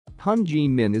Han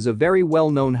Ji-min is a very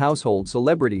well-known household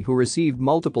celebrity who received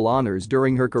multiple honors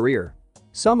during her career.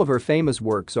 Some of her famous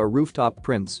works are Rooftop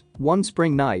Prince, One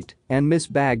Spring Night, and Miss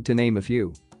Bag to name a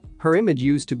few. Her image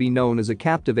used to be known as a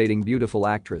captivating beautiful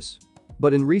actress.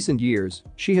 But in recent years,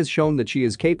 she has shown that she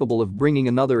is capable of bringing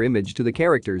another image to the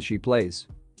characters she plays.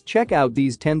 Check out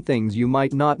these 10 things you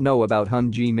might not know about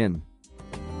Han Ji-min.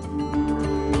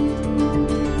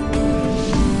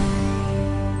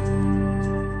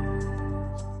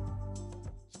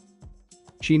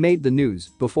 She made the news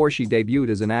before she debuted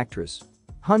as an actress.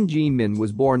 Han Ji-min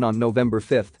was born on November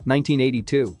 5,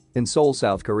 1982, in Seoul,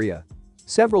 South Korea.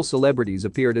 Several celebrities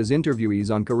appeared as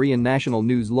interviewees on Korean national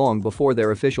news long before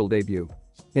their official debut.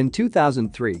 In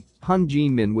 2003, Han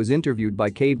Ji-min was interviewed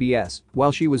by KBS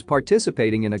while she was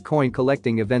participating in a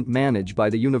coin-collecting event managed by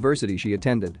the university she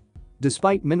attended.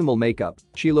 Despite minimal makeup,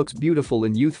 she looks beautiful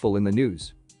and youthful in the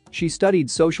news. She studied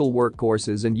social work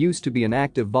courses and used to be an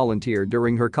active volunteer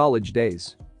during her college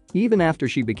days. Even after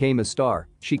she became a star,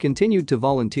 she continued to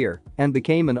volunteer and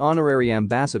became an honorary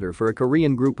ambassador for a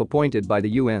Korean group appointed by the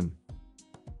UN.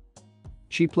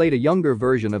 She played a younger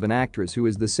version of an actress who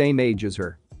is the same age as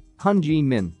her. Han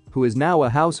Ji-min, who is now a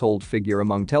household figure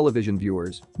among television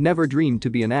viewers, never dreamed to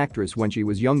be an actress when she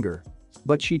was younger.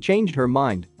 But she changed her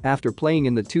mind after playing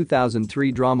in the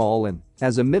 2003 drama All In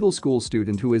as a middle school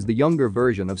student who is the younger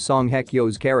version of Song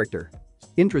Hye-kyo's character.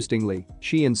 Interestingly,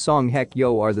 she and Song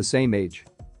Hye-kyo are the same age.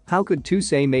 How could two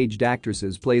same-aged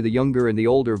actresses play the younger and the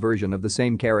older version of the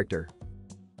same character?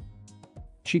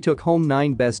 She took home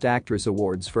 9 Best Actress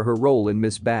awards for her role in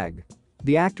Miss Bag.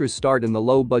 The actress starred in the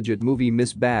low-budget movie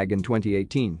Miss Bag in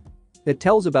 2018. It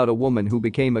tells about a woman who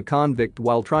became a convict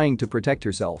while trying to protect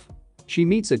herself. She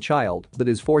meets a child that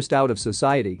is forced out of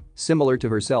society, similar to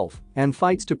herself, and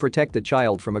fights to protect the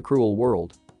child from a cruel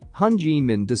world. Han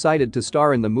Ji-min decided to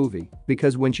star in the movie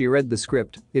because when she read the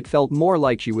script, it felt more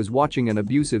like she was watching an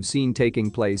abusive scene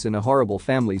taking place in a horrible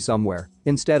family somewhere,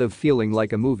 instead of feeling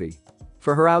like a movie.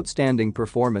 For her outstanding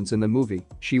performance in the movie,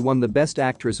 she won the Best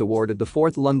Actress award at the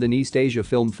 4th London East Asia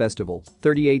Film Festival,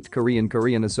 38th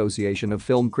Korean Association of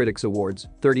Film Critics Awards,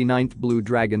 39th Blue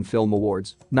Dragon Film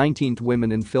Awards, 19th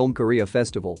Women in Film Korea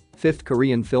Festival, 5th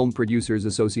Korean Film Producers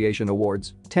Association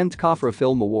Awards, 10th KAFRA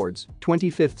Film Awards,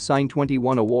 25th Sign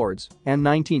 21 Awards, and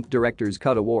 19th Director's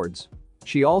Cut Awards.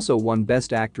 She also won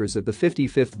Best Actress at the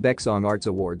 55th Baeksang Arts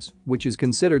Awards, which is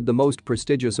considered the most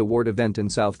prestigious award event in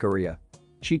South Korea.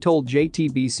 She told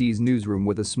JTBC's newsroom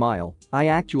with a smile, "I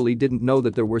actually didn't know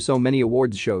that there were so many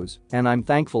awards shows, and I'm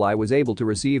thankful I was able to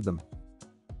receive them."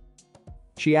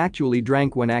 She actually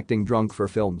drank when acting drunk for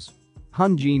films.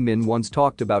 Han Ji-min once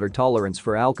talked about her tolerance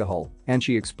for alcohol, and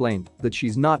she explained that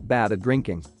she's not bad at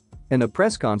drinking. In a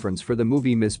press conference for the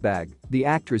movie Miss Bag, the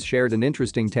actress shared an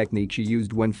interesting technique she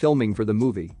used when filming for the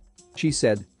movie. She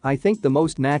said, "I think the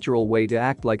most natural way to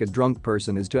act like a drunk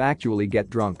person is to actually get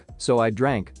drunk, so I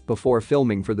drank before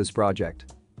filming for this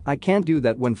project. I can't do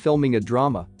that when filming a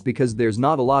drama because there's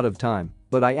not a lot of time,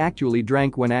 but I actually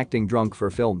drank when acting drunk for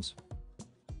films."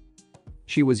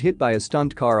 She was hit by a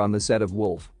stunt car on the set of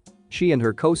Wolf. She and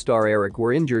her co-star Eric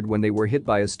were injured when they were hit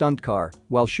by a stunt car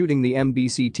while shooting the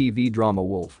MBC TV drama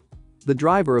Wolf. The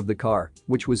driver of the car,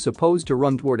 which was supposed to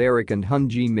run toward Eric and Han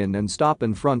Ji-min and stop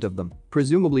in front of them,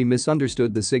 presumably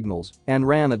misunderstood the signals and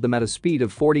ran at them at a speed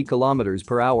of 40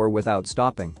 km/h without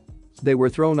stopping. They were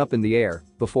thrown up in the air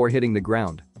before hitting the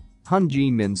ground. Han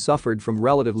Ji-min suffered from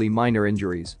relatively minor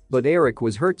injuries, but Eric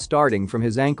was hurt starting from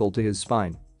his ankle to his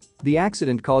spine. The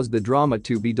accident caused the drama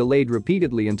to be delayed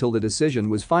repeatedly until the decision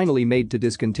was finally made to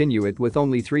discontinue it with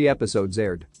only 3 episodes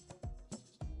aired.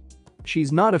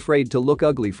 She's not afraid to look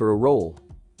ugly for a role.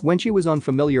 When she was on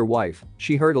Familiar Wife,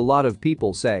 she heard a lot of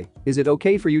people say, "Is it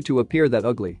okay for you to appear that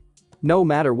ugly?" No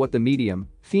matter what the medium,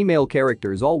 female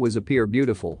characters always appear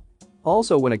beautiful.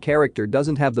 Also, when a character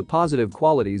doesn't have the positive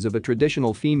qualities of a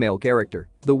traditional female character,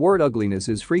 the word ugliness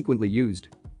is frequently used.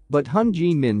 But Han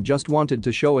Ji-min just wanted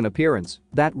to show an appearance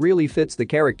that really fits the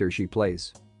character she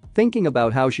plays. Thinking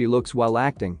about how she looks while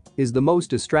acting is the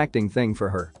most distracting thing for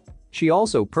her. She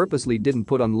also purposely didn't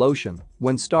put on lotion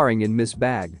when starring in Miss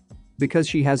Bag. Because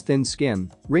she has thin skin,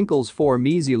 wrinkles form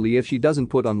easily if she doesn't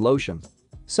put on lotion.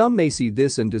 Some may see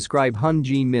this and describe Han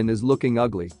Ji-min as looking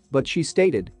ugly, but she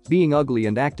stated, being ugly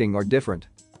and acting are different.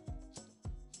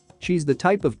 She's the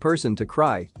type of person to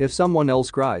cry if someone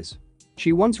else cries.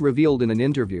 She once revealed in an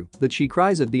interview that she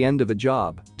cries at the end of a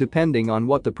job, depending on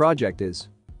what the project is.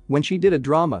 When she did a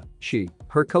drama, she,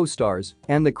 her co-stars,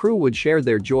 and the crew would share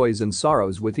their joys and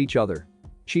sorrows with each other.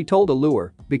 She told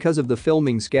Allure, "Because of the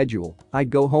filming schedule, I'd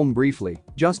go home briefly,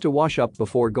 just to wash up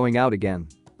before going out again."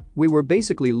 We were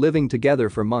basically living together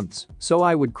for months, so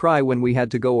I would cry when we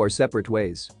had to go our separate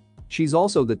ways. She's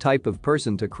also the type of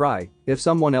person to cry if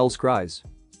someone else cries.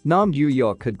 Nam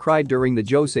Joo-hyuk had cried during the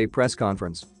Jose press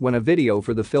conference when a video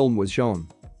for the film was shown.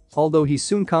 Although he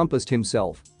soon composed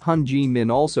himself, Han Ji-min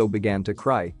also began to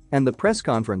cry, and the press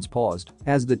conference paused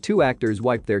as the two actors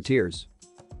wiped their tears.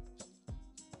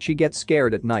 She gets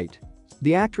scared at night.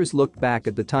 The actress looked back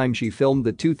at the time she filmed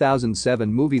the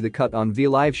 2007 movie The Cut on V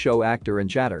Live show Actor and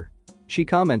Chatter. She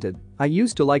commented, "I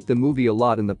used to like the movie a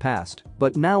lot in the past,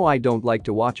 but now I don't like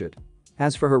to watch it."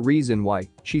 As for her reason why,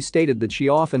 she stated that she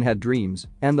often had dreams,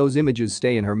 and those images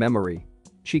stay in her memory.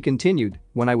 She continued,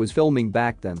 "When I was filming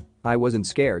back then, I wasn't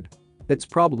scared. It's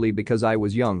probably because I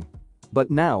was young. But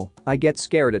now, I get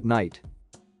scared at night."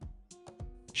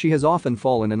 She has often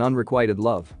fallen in unrequited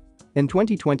love. In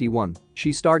 2021,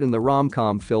 she starred in the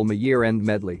rom-com film A Year-End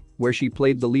Medley, where she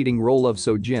played the leading role of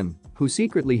So-jin, who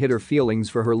secretly hid her feelings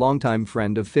for her longtime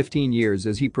friend of 15 years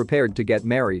as he prepared to get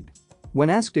married. When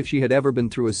asked if she had ever been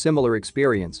through a similar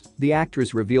experience, the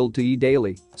actress revealed to E!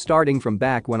 Daily, "Starting from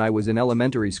back when I was in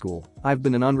elementary school, I've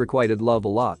been in unrequited love a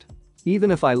lot.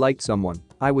 Even if I liked someone,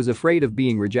 I was afraid of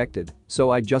being rejected, so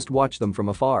I just watched them from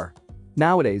afar.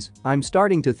 Nowadays, I'm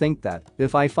starting to think that,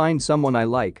 if I find someone I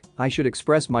like, I should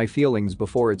express my feelings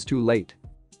before it's too late."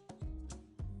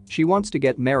 She wants to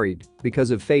get married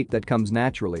because of fate that comes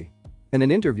naturally. In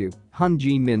an interview, Han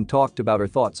Ji-min talked about her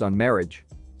thoughts on marriage.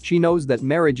 She knows that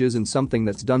marriage isn't something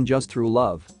that's done just through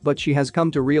love, but she has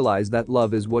come to realize that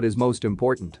love is what is most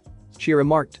important. She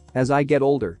remarked, "As I get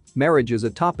older, marriage is a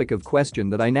topic of question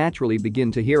that I naturally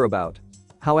begin to hear about.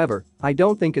 However, I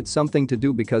don't think it's something to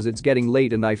do because it's getting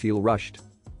late and I feel rushed.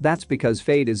 That's because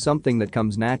fate is something that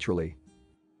comes naturally."